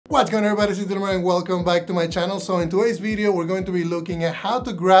What's going on, everybody? This is Dilmer and welcome back to my channel. So in today's video, we're going to be looking at how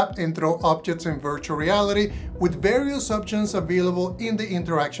to grab and throw objects in virtual reality with various options available in the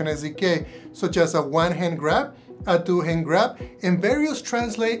Interaction SDK, such as a one-hand grab, a two-hand grab, and various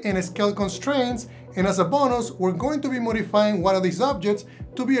translate and scale constraints. And as a bonus, we're going to be modifying one of these objects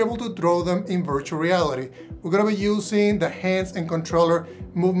to be able to throw them in virtual reality. We're going to be using the hands and controller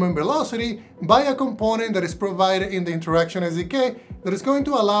movement velocity by a component that is provided in the Interaction SDK that is going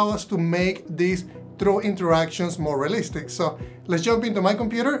to allow us to make these throw interactions more realistic. So let's jump into my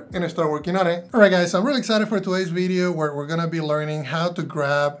computer and start working on it. All right, guys, I'm really excited for today's video where we're going to be learning how to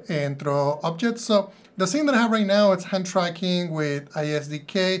grab and throw objects. So the thing that I have right now is hand tracking with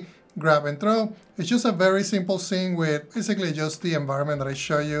ISDK, grab and throw. It's just a very simple thing with basically just the environment that I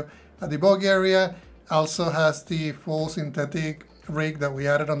show you. A debug area also has the full synthetic rig that we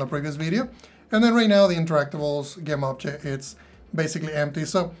added on the previous video. And then right now the interactables game object, it's basically empty.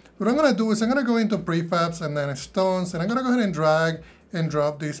 So what I'm going to do is I'm going to go into prefabs and then stones, and I'm going to go ahead and drag and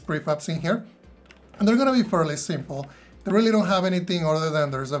drop these prefabs in here. And they're going to be fairly simple. They really don't have anything other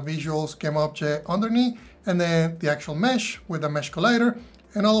than there's a visuals game object underneath and then the actual mesh with the mesh collider.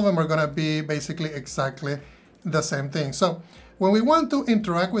 And all of them are going to be basically exactly the same thing. So when we want to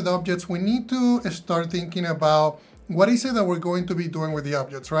interact with objects, we need to start thinking about what is it that we're going to be doing with the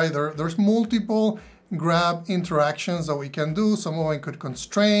objects, right? There's multiple grab interactions that we can do. Some of them could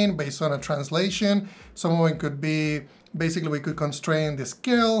constrain based on a translation. Some of them could be, basically we could constrain the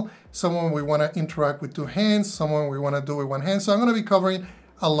scale. Some of them we want to interact with two hands. Some of them we want to do with one hand. So I'm going to be covering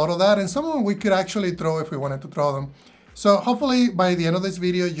a lot of that. And some of them we could actually throw if we wanted to throw them. So hopefully by the end of this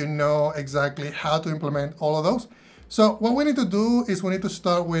video, you know exactly how to implement all of those. So what we need to do is we need to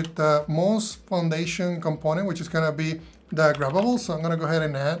start with the most foundation component, which is going to be the grabbable. So I'm going to go ahead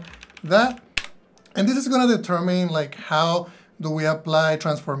and add that. And this is going to determine like how do we apply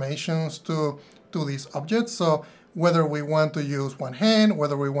transformations to these objects. So whether we want to use one hand,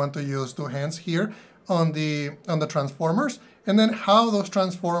 whether we want to use two hands here on the transformers, and then how those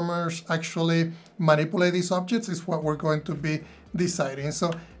transformers actually manipulate these objects is what we're going to be deciding.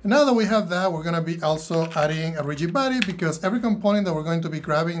 So now that we have that, we're going to be also adding a rigid body because every component that we're going to be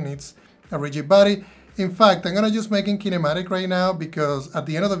grabbing needs a rigid body. In fact, I'm going to just make it kinematic right now because at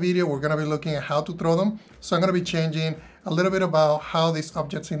the end of the video, we're going to be looking at how to throw them. So I'm going to be changing a little bit about how these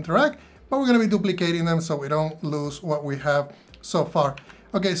objects interact, but we're going to be duplicating them so we don't lose what we have so far.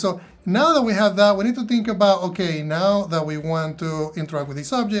 Okay, so now that we have that, we need to think about, okay, now that we want to interact with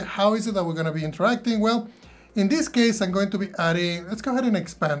this object, how is it that we're going to be interacting? Well, in this case, I'm going to be adding, let's go ahead and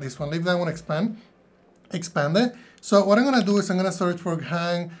expand this one, leave that one expand it. So what I'm going to do is I'm going to search for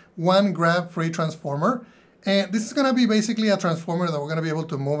hang one grab free transformer. And this is going to be basically a transformer that we're going to be able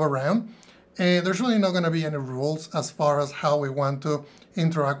to move around. And there's really not going to be any rules as far as how we want to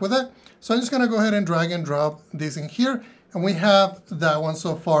interact with it. So I'm just going to go ahead and drag and drop this in here. And we have that one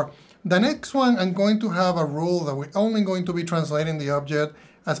so far. The next one, I'm going to have a rule that we're only going to be translating the object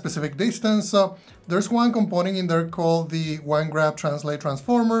a specific distance. So there's one component in there called the one grab translate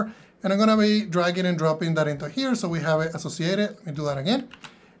transformer. And I'm going to be dragging and dropping that into here so we have it associated. Let me do that again.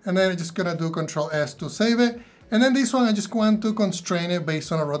 And then I'm just going to do Control S to save it. And then this one, I just want to constrain it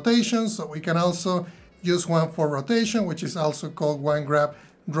based on a rotation. So we can also use one for rotation, which is also called one grab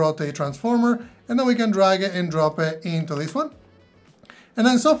rotate transformer. And then we can drag it and drop it into this one. And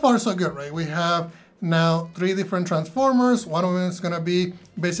then so far, so good, right? We have now 3 different transformers. One of them is going to be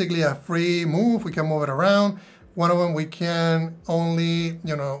basically a free move. We can move it around. One of them we can only,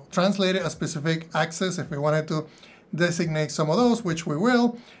 translate it a specific axis if we wanted to designate some of those, which we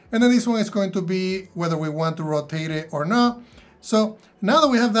will. And then this one is going to be whether we want to rotate it or not. So now that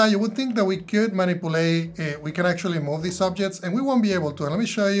we have that, you would think that we could manipulate it. We can actually move these objects and we won't be able to. Let me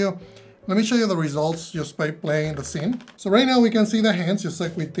show you the results just by playing the scene. So right now we can see the hands just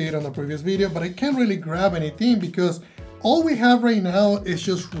like we did on the previous video, but I can't really grab anything because all we have right now is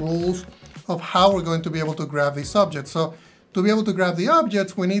just rules of how we're going to be able to grab these objects. So to be able to grab the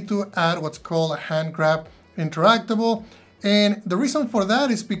objects, we need to add what's called a hand grab interactable. And the reason for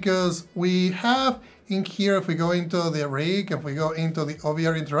that is because we have in here, if we go into the rig, if we go into the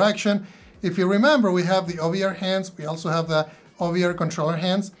OVR interaction, if you remember, we have the OVR hands, we also have the OVR controller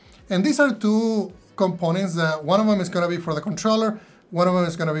hands. And these are 2 components that one of them is going to be for the controller, one of them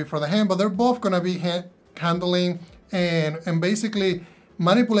is going to be for the hand, but they're both going to be handling and basically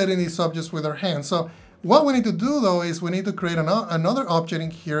manipulating these objects with our hands. So what we need to do though is we need to create another object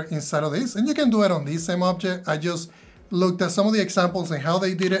in here inside of this, and you can do it on this same object. I just looked at some of the examples and how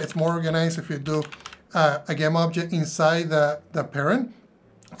they did it. It's more organized if you do a game object inside the parent.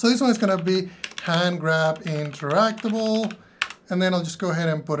 So this one is going to be hand grab interactable, and then I'll just go ahead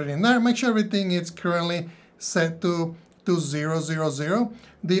and put it in there. Make sure everything is currently set to 0, 0, 0.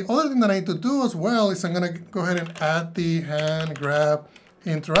 The other thing that I need to do as well is I'm going to go ahead and add the hand grab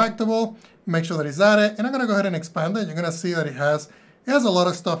interactable, make sure that it's added, and I'm going to go ahead and expand it. You're going to see that it has a lot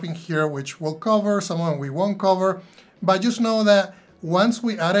of stuff in here which we'll cover, some of them we won't cover, but just know that once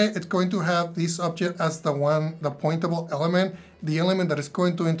we add it, it's going to have this object as the pointable element, the element that is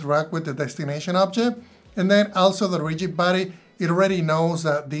going to interact with the destination object. And then also the rigid body, it already knows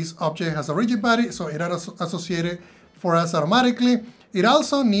that this object has a rigid body, so it associated for us automatically. It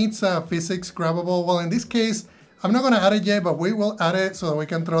also needs a physics grabbable. Well, in this case, I'm not going to add it yet, but we will add it so that we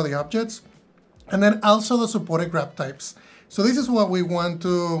can throw the objects. And then also the supported grab types. So this is what we want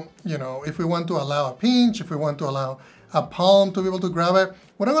to, if we want to allow a pinch, if we want to allow a palm to be able to grab it.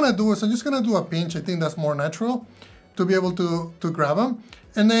 What I'm going to do is I'm just going to do a pinch. I think that's more natural to be able to grab them.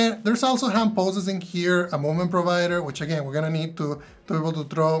 And then there's also hand poses in here, a movement provider, which again, we're going to need to be able to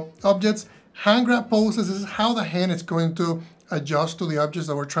throw objects. Hand grab poses, this is how the hand is going to adjust to the objects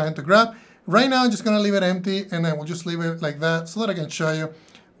that we're trying to grab. Right now, I'm just going to leave it empty, and then we'll just leave it like that so that I can show you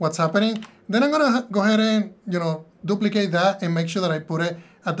what's happening. Then I'm going to go ahead and, duplicate that and make sure that I put it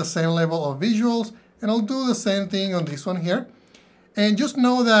at the same level of visuals. And I'll do the same thing on this one here. And just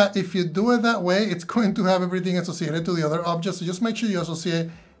know that if you do it that way, it's going to have everything associated to the other objects. So just make sure you associate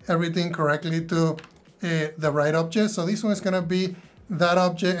everything correctly to the right object. So this one is going to be that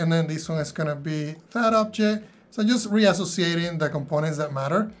object, and then this one is going to be that object. So just reassociating the components that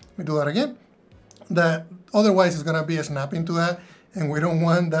matter. Let me do that again. That otherwise it's going to be a snapping to that, and we don't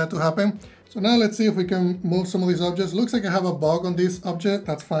want that to happen. So now let's see if we can move some of these objects. Looks like I have a bug on this object.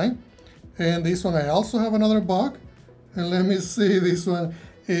 That's fine. And this one, I also have another bug. And let me see this one,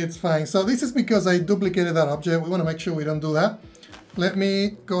 it's fine. So this is because I duplicated that object. We want to make sure we don't do that. Let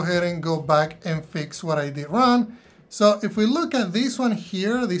me go ahead and go back and fix what I did wrong. So if we look at this one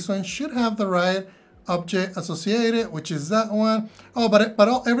here, this one should have the right object associated, which is that one. Oh, but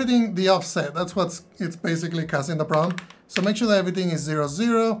everything, the offset, that's it's basically causing the problem. So make sure that everything is 0,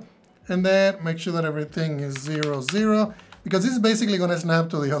 0. And then make sure that everything is 0, 0. Because this is basically going to snap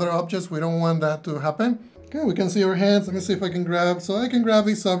to the other objects. We don't want that to happen. Okay, we can see our hands. Let me see if I can grab. So I can grab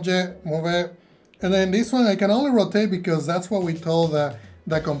this object, move it. And then this one I can only rotate because that's what we told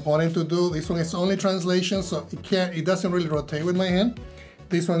the component to do. This one is only translation, so it doesn't really rotate with my hand.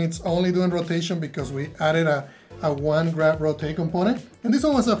 This one it's only doing rotation because we added a one grab rotate component. And this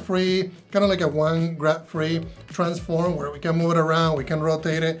one was a free, kind of like a one grab free transform where we can move it around, we can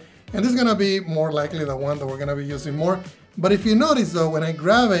rotate it. And this is gonna be more likely the one that we're gonna be using more. But if you notice though, when I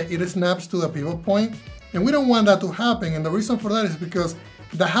grab it, it snaps to the pivot point. And we don't want that to happen. And the reason for that is because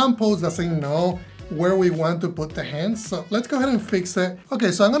the hand pose doesn't know where we want to put the hands. So let's go ahead and fix it.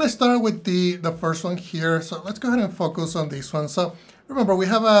 Okay, so I'm gonna start with the first one here. So let's go ahead and focus on this one. So remember, we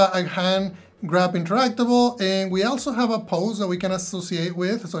have a hand grab interactable, and we also have a pose that we can associate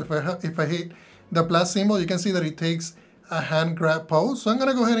with. So if I hit the plus symbol, you can see that it takes a hand grab pose. So I'm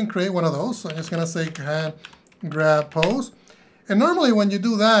gonna go ahead and create one of those. So I'm just gonna say hand grab pose. And normally when you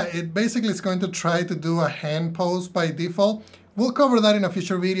do that, it basically is going to try to do a hand pose by default. We'll cover that in a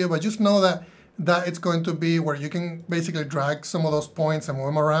future video, but just know that it's going to be where you can basically drag some of those points and move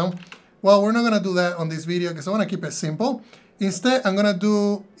them around. Well, we're not gonna do that on this video because I wanna keep it simple. Instead, I'm gonna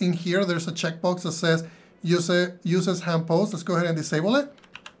do in here, there's a checkbox that says uses hand pose. Let's go ahead and disable it.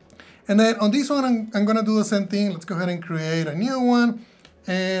 And then on this one, I'm gonna do the same thing. Let's go ahead and create a new one.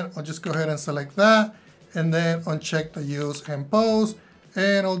 And I'll just go ahead and select that. And then uncheck the use hand pose.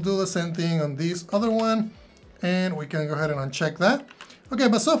 And I'll do the same thing on this other one. And we can go ahead and uncheck that. Okay,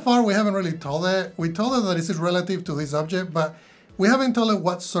 but so far we haven't really told it. We told it that this is relative to this object, but we haven't told it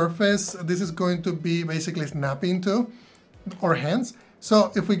what surface this is going to be basically snapping to, our hands.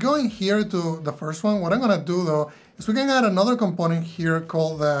 So if we go in here to the first one, what I'm gonna do though, is we can add another component here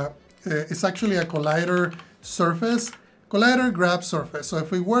called it's actually a collider surface, collider grab surface. So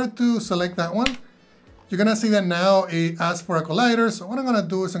if we were to select that one, you're gonna see that now it asks for a collider. So what I'm gonna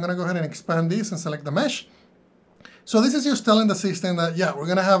do is I'm gonna go ahead and expand this and select the mesh. So this is just telling the system that, yeah, we're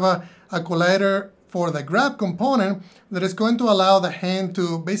gonna have a collider for the grab component that is going to allow the hand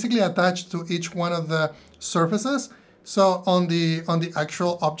to basically attach to each one of the surfaces. So on the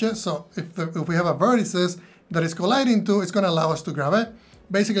actual object, so if we have a vertices that is colliding to, it's gonna allow us to grab it,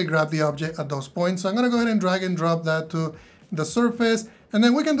 basically grab the object at those points. So I'm gonna go ahead and drag and drop that to the surface. And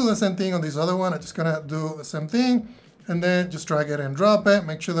then we can do the same thing on this other one. I'm just gonna do the same thing and then just drag it and drop it.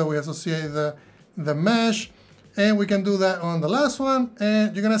 Make sure that we associate the mesh. And we can do that on the last one.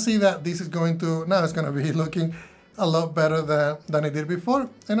 And you're gonna see that this is going to, now it's gonna be looking a lot better than it did before.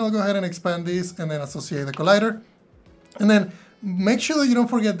 And I'll go ahead and expand this and then associate the collider. And then make sure that you don't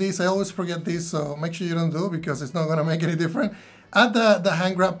forget this. I always forget this, so make sure you don't do, because it's not going to make any difference. Add the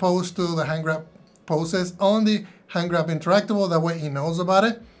hand grab pose to the hand grab poses on the hand grab interactable. That way he knows about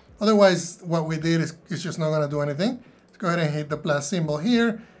it. Otherwise, what we did is just not going to do anything. Let's go ahead and hit the plus symbol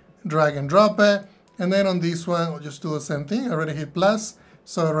here, drag and drop it. And then on this one, we'll just do the same thing. I already hit plus,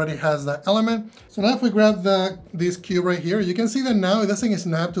 so it already has that element. So now if we grab this cube right here, you can see that now it doesn't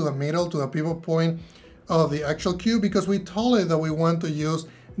snap to the middle, to the pivot point of the actual cube, because we told it that we want to use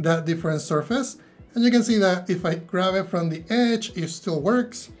that different surface. And you can see that if I grab it from the edge, it still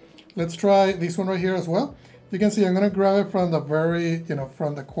works. Let's try this one right here as well. You can see I'm going to grab it from the very,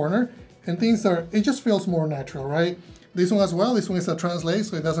 from the corner, and it just feels more natural, right? This one as well, this one is a translate,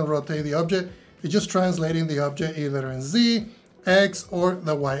 so it doesn't rotate the object. It's just translating the object either in Z, X, or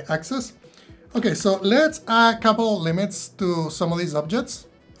the Y axis. Okay, so let's add a couple of limits to some of these objects.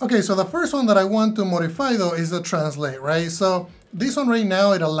 Okay, so the first one that I want to modify though is the translate, right? So this one right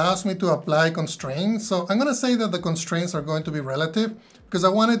now, it allows me to apply constraints. So I'm gonna say that the constraints are going to be relative, because I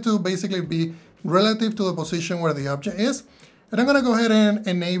want it to basically be relative to the position where the object is. And I'm gonna go ahead and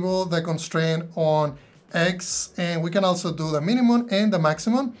enable the constraint on X, and we can also do the minimum and the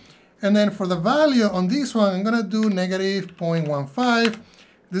maximum. And then for the value on this one, I'm gonna do negative 0.15.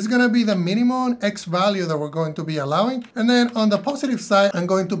 This is gonna be the minimum X value that we're going to be allowing. And then on the positive side, I'm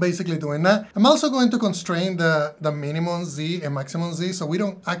going to basically doing that. I'm also going to constrain the minimum Z and maximum Z, so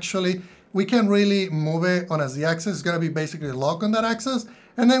we can't really move it on a Z axis. It's gonna be basically locked on that axis.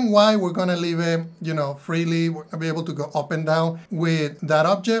 And then Y, we're gonna leave it, freely. We're gonna be able to go up and down with that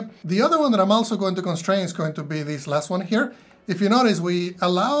object. The other one that I'm also going to constrain is going to be this last one here. If you notice, we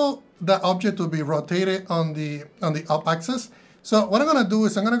allow the object to be rotated on the up axis. So what I'm gonna do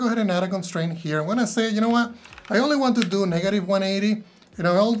is I'm gonna go ahead and add a constraint here. I'm gonna say, you know what? I only want to do negative 180, and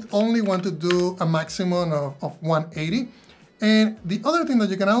I only want to do a maximum of 180. And the other thing that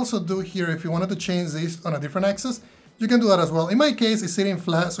you can also do here, if you wanted to change this on a different axis, you can do that as well. In my case, it's sitting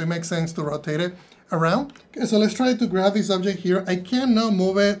flat, so it makes sense to rotate it around. Okay, so let's try to grab this object here. I cannot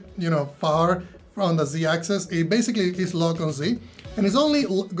move it, far from the Z axis. It basically is locked on Z, and it's only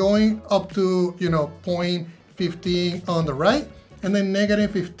going up to, 0.15 on the right, and then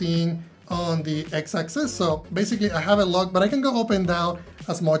negative 15 on the X axis. So basically I have it locked, but I can go up and down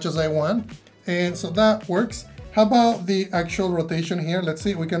as much as I want. And so that works. How about the actual rotation here? Let's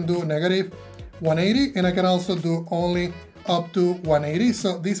see, we can do negative 180, and I can also do only up to 180.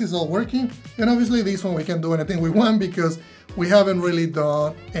 So this is all working. And obviously this one we can do anything we want, because we haven't really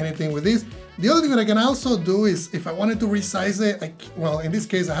done anything with this. The other thing that I can also do is, if I wanted to resize it, well, in this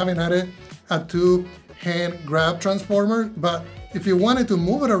case I haven't added a two-hand grab transformer, but if you wanted to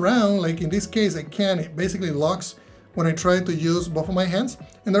move it around, like in this case I can, it basically locks when I try to use both of my hands.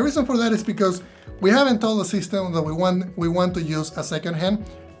 And the reason for that is because we haven't told the system that we want to use a second hand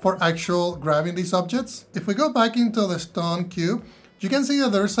for actual grabbing these objects. If we go back into the stone cube, you can see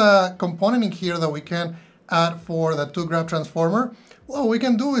that there's a component in here that we can add for the two grab transformer. What we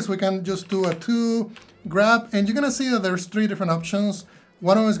can do is we can just do a two grab, and you're gonna see that there's three different options.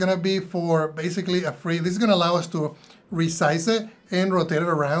 One of them is gonna be for basically a free, this is gonna allow us to resize it and rotate it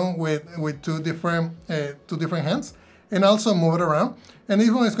around with two different hands, and also move it around. And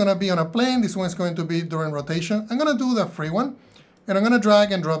this one is gonna be on a plane, this one is going to be during rotation. I'm gonna do the free one, and I'm gonna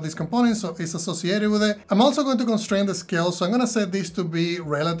drag and drop this component so it's associated with it. I'm also going to constrain the scale, so I'm gonna set this to be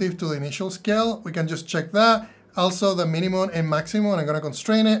relative to the initial scale. We can just check that. Also the minimum and maximum, I'm gonna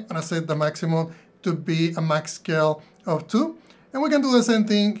constrain it. I'm gonna set the maximum to be a max scale of 2. And we can do the same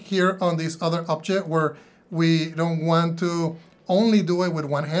thing here on this other object where we don't want to only do it with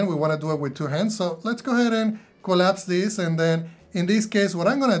one hand, we wanna do it with two hands. So let's go ahead and collapse this, and then in this case, what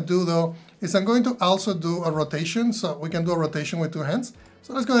I'm gonna do though, is I'm going to also do a rotation, so we can do a rotation with two hands.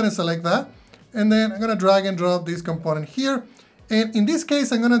 So let's go ahead and select that. And then I'm gonna drag and drop this component here. And in this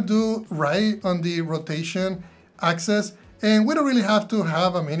case, I'm gonna do right on the rotation axis. And we don't really have to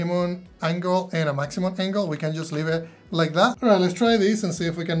have a minimum angle and a maximum angle. We can just leave it like that. All right, let's try this and see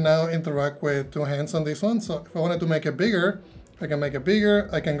if we can now interact with two hands on this one. So if I wanted to make it bigger, I can make it bigger.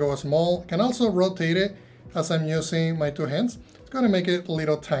 I can go small. I can also rotate it as I'm using my two hands. It's gonna make it a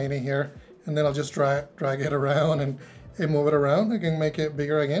little tiny here. And then I'll just drag it around and move it around. I can make it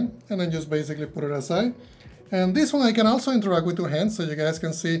bigger again, and then just basically put it aside. And this one I can also interact with two hands, so you guys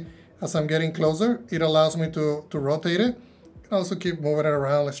can see as I'm getting closer, it allows me to rotate it. I can also keep moving it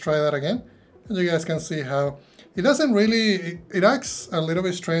around. Let's try that again. And you guys can see how it doesn't really, it acts a little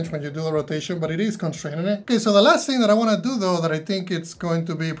bit strange when you do the rotation, but it is constraining it. Okay, so the last thing that I want to do though, that I think it's going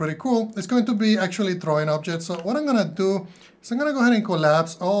to be pretty cool, is going to be actually throwing objects. So what I'm going to do is I'm going to go ahead and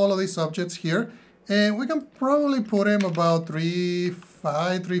collapse all of these objects here. And we can probably put him about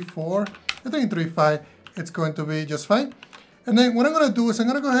 3.5, 3.4. I think 3.5, it's going to be just fine. And then what I'm going to do is I'm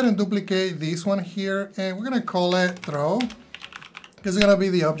going to go ahead and duplicate this one here, and we're going to call it throw. This is going to be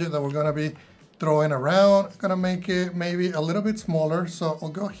the object that we're going to be throwing around. I'm going to make it maybe a little bit smaller. So I'll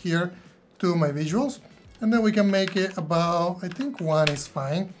go here to my visuals, and then we can make it about, I think 1 is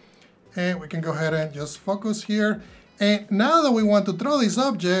fine. And we can go ahead and just focus here. And now that we want to throw this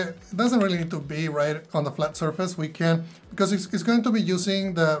object, it doesn't really need to be right on the flat surface. We can, because it's going to be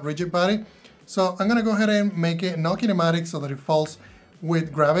using the rigid body. So I'm going to go ahead and make it no kinematic so that it falls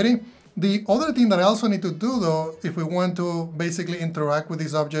with gravity. The other thing that I also need to do though, if we want to basically interact with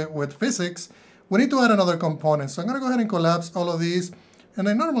this object with physics, we need to add another component. So I'm going to go ahead and collapse all of these. And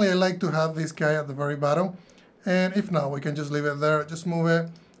then normally I like to have this guy at the very bottom. And if not, we can just leave it there, just move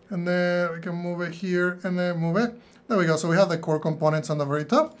it. And then we can move it here and then move it. There we go. So we have the core components on the very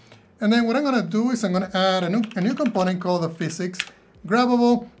top. And then what I'm going to do is I'm going to add a new component called the physics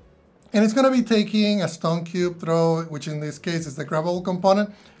grabbable. And it's going to be taking a stone cube throw, which in this case is the grabbable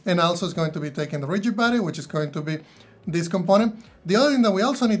component. And also it's going to be taking the rigid body, which is going to be this component. The other thing that we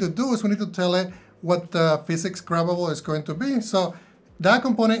also need to do is we need to tell it what the physics grabbable is going to be. So that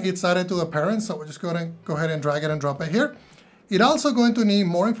component is added to the parent. So we're just going to go ahead and drag it and drop it here. It's also going to need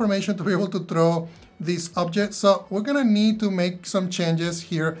more information to be able to throw this object. So we're going to need to make some changes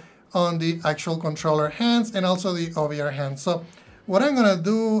here on the actual controller hands and also the OVR hands. So what I'm going to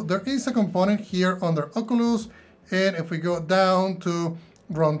do, there is a component here under Oculus. And if we go down to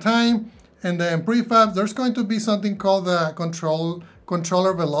runtime and then prefab, there's going to be something called the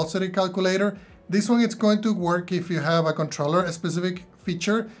controller velocity calculator. This one is going to work if you have a controller, a specific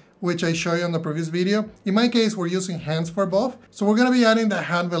feature, which I showed you in the previous video. In my case, we're using hands for both. So we're gonna be adding the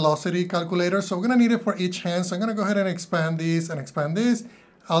hand velocity calculator. So we're gonna need it for each hand. So I'm gonna go ahead and expand this and expand this.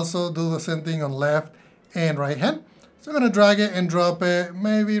 Also do the same thing on left and right hand. So I'm gonna drag it and drop it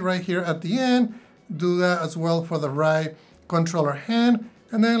maybe right here at the end. Do that as well for the right controller hand.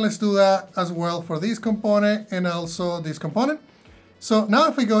 And then let's do that as well for this component and also this component. So now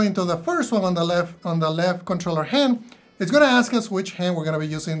if we go into the first one on the left controller hand, it's going to ask us which hand we're going to be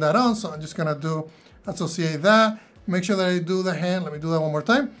using that on. So I'm just going to do associate that. Make sure that I do the hand. Let me do that one more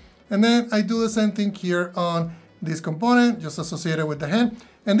time. And then I do the same thing here on this component, just associated with the hand.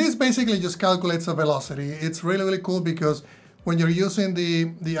 And this basically just calculates the velocity. It's really, really cool because when you're using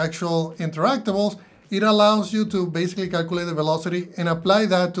the actual interactables, it allows you to basically calculate the velocity and apply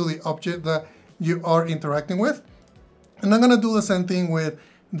that to the object that you are interacting with. And I'm going to do the same thing with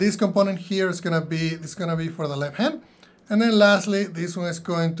this component here. It's going to be for the left hand. And then lastly, this one is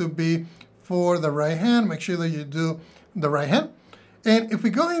going to be for the right hand. Make sure that you do the right hand. And if we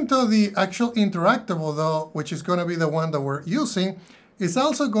go into the actual interactable though, which is going to be the one that we're using, it's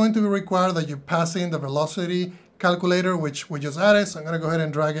also going to be required that you pass in the velocity calculator, which we just added. So I'm going to go ahead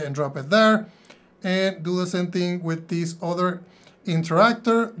and drag it and drop it there. And do the same thing with this other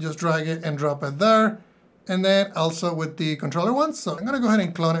interactor. Just drag it and drop it there. And then also with the controller one. So I'm going to go ahead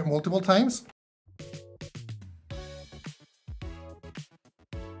and clone it multiple times.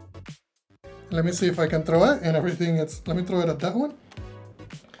 Let me see if I can throw it and everything. Let me throw it at that one.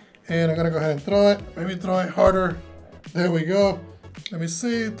 And I'm gonna go ahead and throw it. Maybe throw it harder. There we go. Let me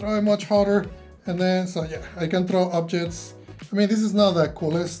see, throw it much harder. And then, so yeah, I can throw objects. I mean, this is not the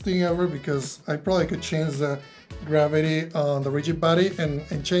coolest thing ever because I probably could change the gravity on the rigid body and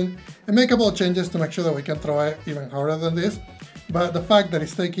make a couple of changes to make sure that we can throw it even harder than this. But the fact that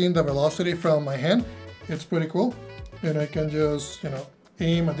it's taking the velocity from my hand, it's pretty cool. And I can just,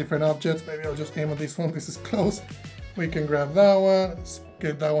 aim at different objects. Maybe I'll just aim at this one. This is close. We can grab that one,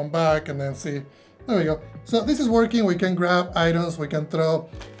 get that one back, and then see. There we go. So this is working. We can grab items. We can throw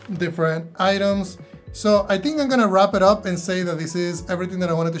different items. So I think I'm going to wrap it up and say that this is everything that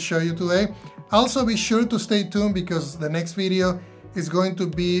I wanted to show you today. Also, be sure to stay tuned because the next video is going to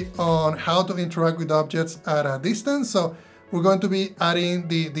be on how to interact with objects at a distance. So we're going to be adding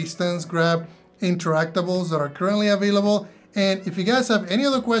the distance grab interactables that are currently available. And if you guys have any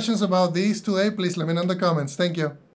other questions about these today, please let me know in the comments. Thank you.